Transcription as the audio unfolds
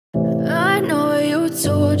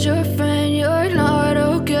told your friend you're not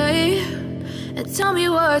okay? And tell me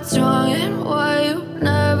what's wrong and why you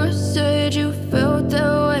never said you felt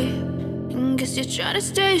that way. And guess you're trying to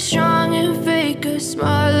stay strong and fake a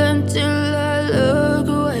smile until I look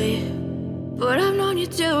away. But I've known you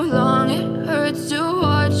too long, it hurts to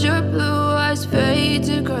watch your blue eyes fade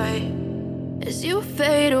to gray as you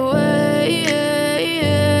fade away,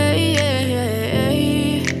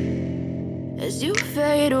 as you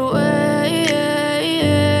fade away.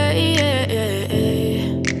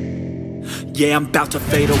 Yeah, I'm about to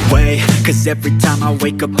fade away, cause every time I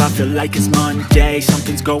wake up I feel like it's Monday.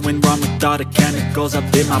 Something's going wrong with all the chemicals up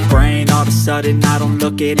in my brain. All of a sudden I don't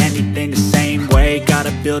look at anything the same way.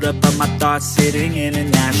 Gotta build up of my thoughts sitting in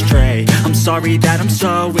an ashtray. I'm sorry that I'm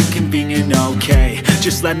so inconvenient, okay?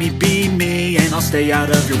 Just let me be me and I'll stay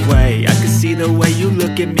out of your way. I can see the way you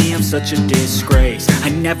look at me, I'm such a disgrace. I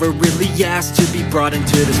never really asked to be brought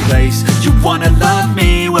into this place. You wanna love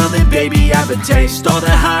me? Well then baby, have a taste. All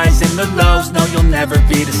the highs and the lows, no, you'll never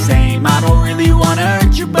be the same. I don't really wanna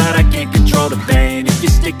hurt you, but I can't control the pain. If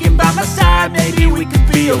you're sticking by my side, maybe we could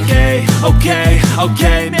be okay.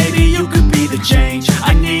 Okay, maybe you could be the change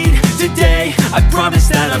I need today. I promise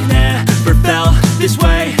that I've never felt this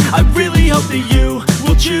way. I really hope that you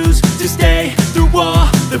will choose to stay through all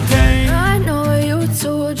the pain. I know you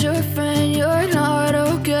told your friend you're not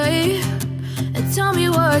okay. And tell me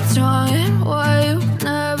what's wrong and why you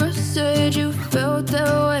never said you felt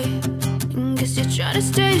that way. Guess you're trying to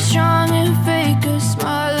stay strong and fake a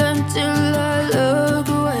smile until I look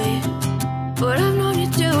away. But I've known you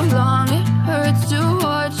too long, it hurts to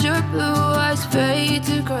watch your blue eyes fade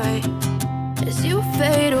to gray as you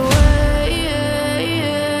fade away,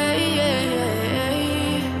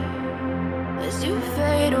 as you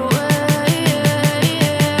fade away,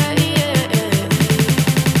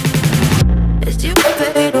 as you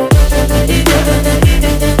fade away.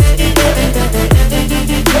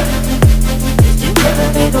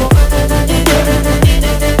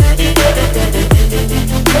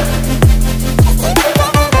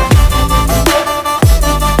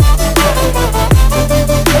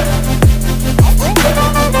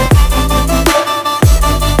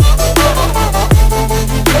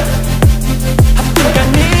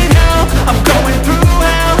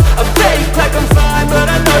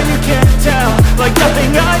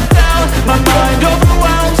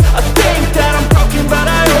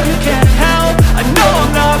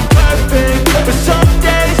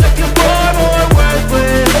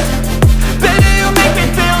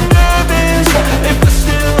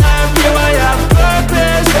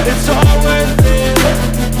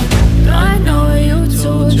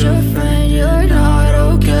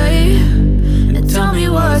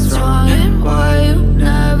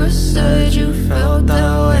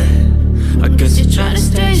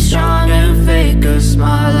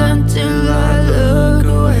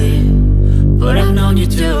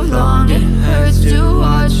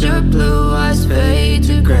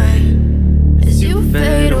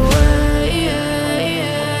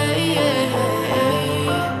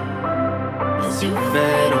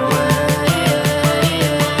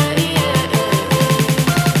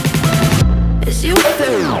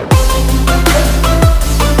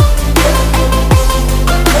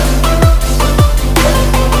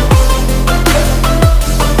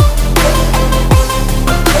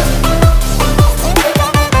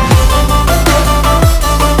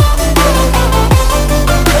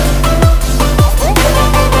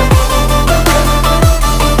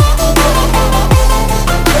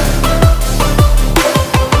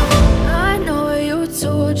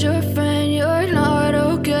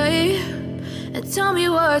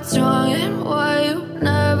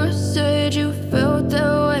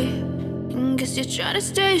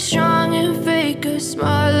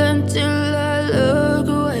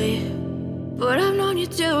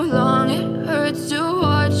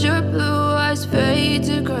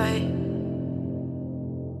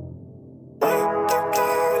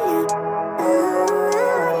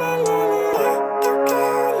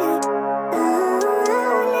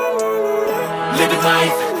 Living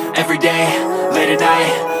life, every day, late at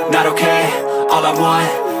night, not okay. All I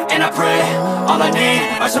want, and I pray, all I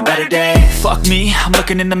need are some better days. Fuck me, I'm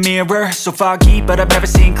looking in the mirror, so foggy, but I've never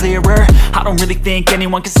seen clearer. I don't really think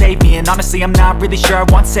anyone can save me, and honestly I'm not really sure I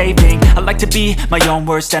want saving. I like to be my own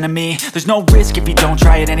worst enemy. There's no risk if you don't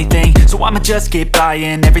try at anything, so I'ma just keep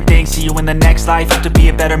buying everything. See you in the next life, hope to be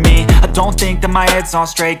a better me. I don't think that my head's on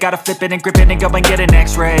straight, gotta flip it and grip it and go and get an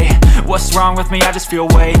x-ray. What's wrong with me? I just feel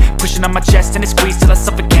weight pushing on my chest and it squeezes till I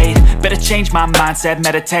suffocate. Better change my mindset,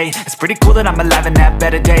 meditate. It's pretty cool that I'm alive and have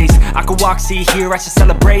better days. days. I could walk, see, hear, I should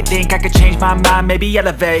celebrate. Think I could change my mind, maybe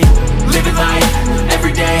elevate. Living life,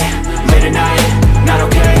 everyday, late at night, not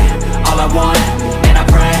okay. All I want, and I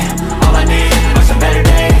pray, all I need are some better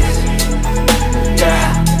days.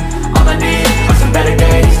 Yeah, all I need are some better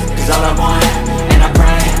days. Cause all I want, and I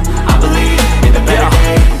pray, I believe in the better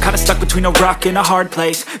days. I'm kinda stuck between a rock and a hard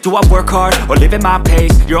place. Do I work hard or live at my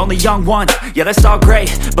pace? You're only young once, yeah that's all great,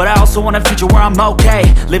 but I also want a future where I'm okay.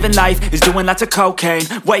 Living life is doing lots of cocaine.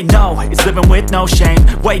 Wait no, it's living with no shame.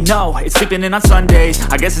 Wait no, it's sleeping in on Sundays.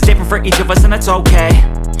 I guess it's different for each of us and that's okay.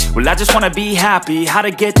 Well I just wanna be happy, how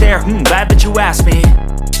to get there? Glad that you asked me.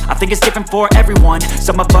 I think it's different for everyone.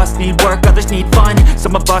 Some of us need work, others need fun.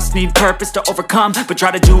 Some of us need purpose to overcome. But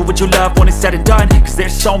try to do what you love when it's said and done. Cause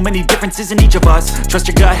there's so many differences in each of us. Trust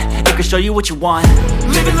your gut, it can show you what you want.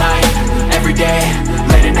 Living life, everyday,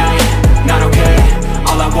 late at night, not okay.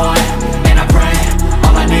 All I want, and I pray,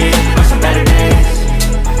 all I need are some better days.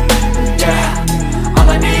 Yeah, all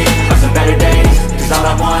I need are some better days. Cause all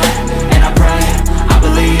I want, and I pray, I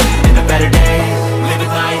believe in the better days.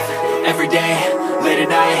 Living life, everyday, late at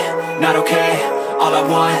night, not okay. All I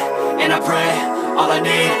want, and I pray, all I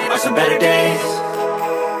need are some better days.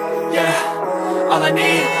 Yeah, all I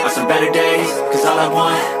need are some better days. Cause all I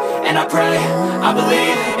want, and I pray, I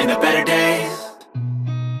believe in the better days.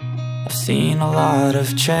 I've seen a lot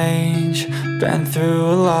of change, been through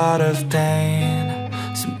a lot of pain.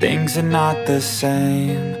 Some things are not the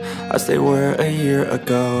same as they were a year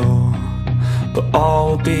ago, but all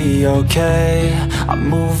will be okay. I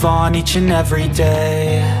move on each and every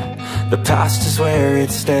day. The past is where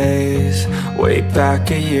it stays, way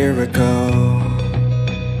back a year ago.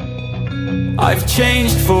 I've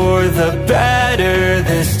changed for the better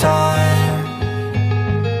this time.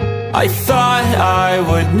 I thought I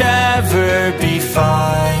would never be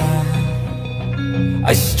fine.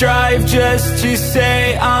 I strive just to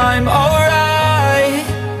say I'm alright,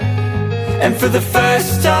 and for the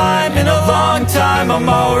first time in a long time I'm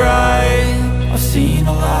alright. I've seen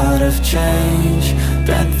a lot of change,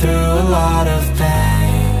 been through a lot of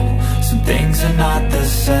pain. Some things are not the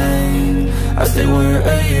same as they were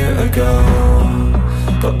a year ago,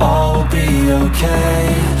 but all will be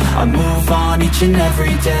okay. I move on each and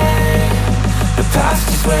every day. The past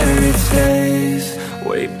is where it stays,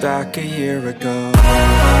 way back a year ago.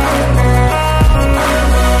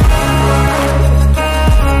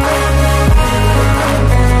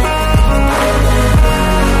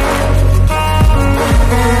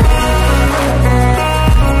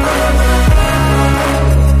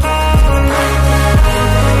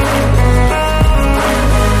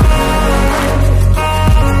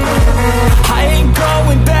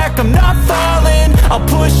 I'm not falling, I'll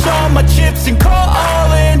push all my chips and call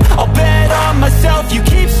all in. I'll bet on myself, you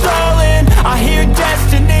keep stalling. I hear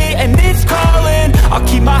destiny and it's calling. I'll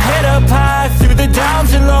keep my head up high through the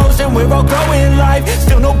downs and lows, and where I'll go in life,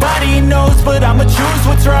 still nobody knows. But I'ma choose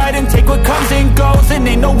what's right and take what comes and goes. And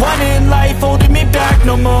ain't no one in life holding me back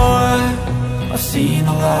no more. I've seen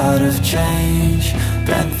a lot of change,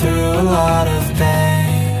 been through a lot of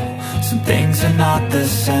pain. Some things are not the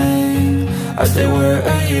same as they were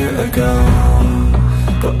a year ago,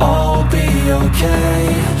 but all will be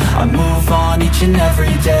okay. I move on each and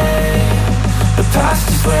every day. The past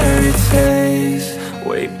is where it stays,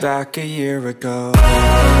 way back a year ago.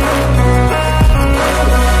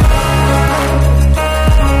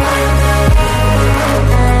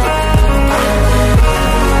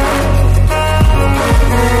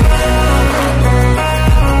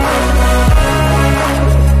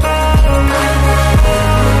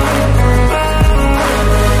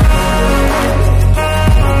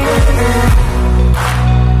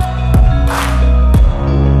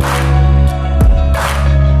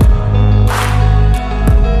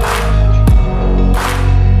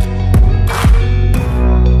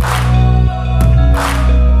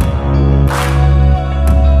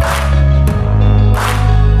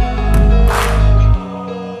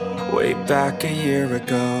 Back a year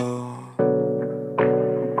ago.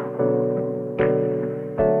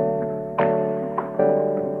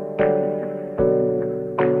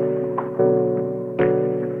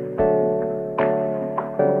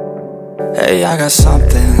 Hey, I got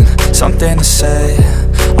something to say.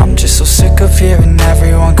 I'm just so sick of hearing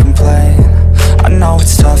everyone complain. I know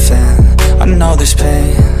it's tough and I know there's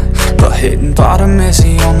pain, but hitting bottom is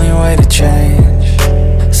the only way to change.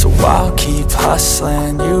 So I'll keep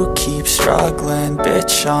hustling, you keep struggling.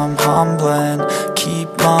 Bitch, I'm humbling, keep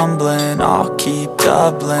mumbling. I'll keep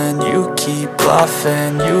doubling, you keep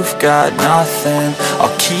bluffing. You've got nothing,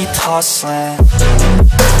 I'll keep hustling.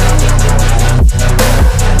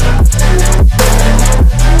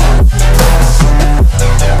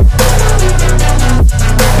 Hustling.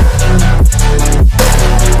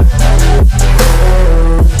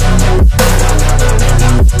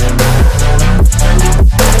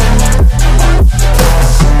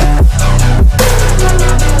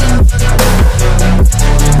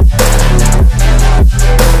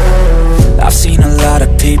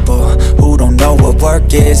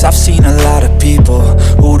 work is. I've seen a lot of people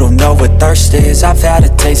who don't know what thirst is. I've had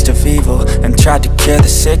a taste of evil and tried to cure the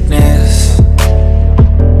sickness,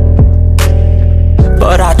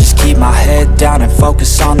 but I just keep my head down and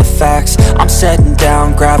focus on the facts. I'm setting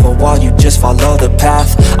down gravel while you just follow the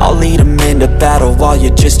path. I'll lead them into battle while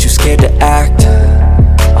you're just too scared to act.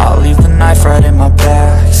 I'll leave the knife right in my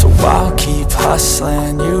back. So I'll keep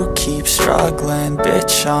hustling, you keep struggling.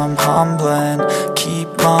 Bitch, I'm humbling, keep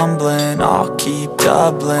mumbling. I'll keep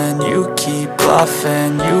doubling, you keep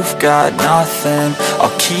bluffing. You've got nothing,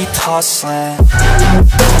 I'll keep hustling.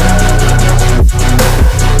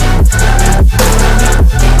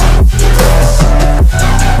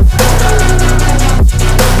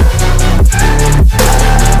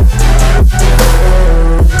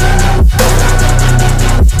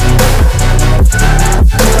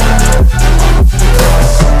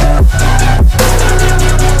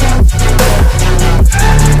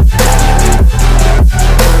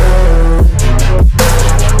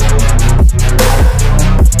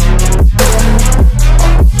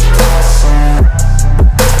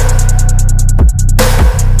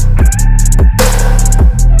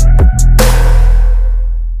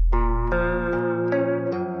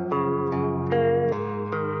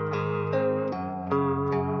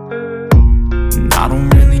 I don't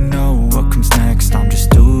really know what comes next. I'm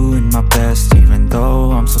just doing my best, even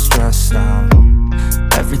though I'm so stressed out.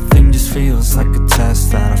 Everything just feels like a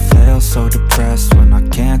test that I fail, so depressed when I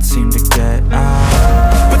can't seem to get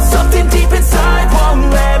out. But something deep inside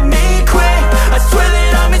won't let me quit. I swear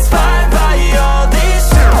that I'm inspired by all this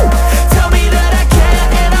shit. Tell me that I can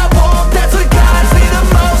and I won't. That's what guides me the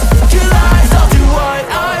most. Your lies, I'll do what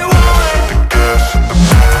I want.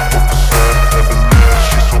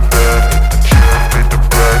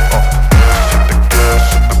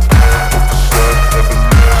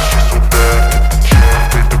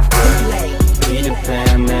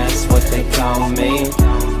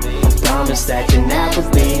 That you never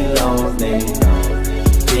be lonely.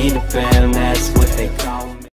 Be the fam, that's what they call me.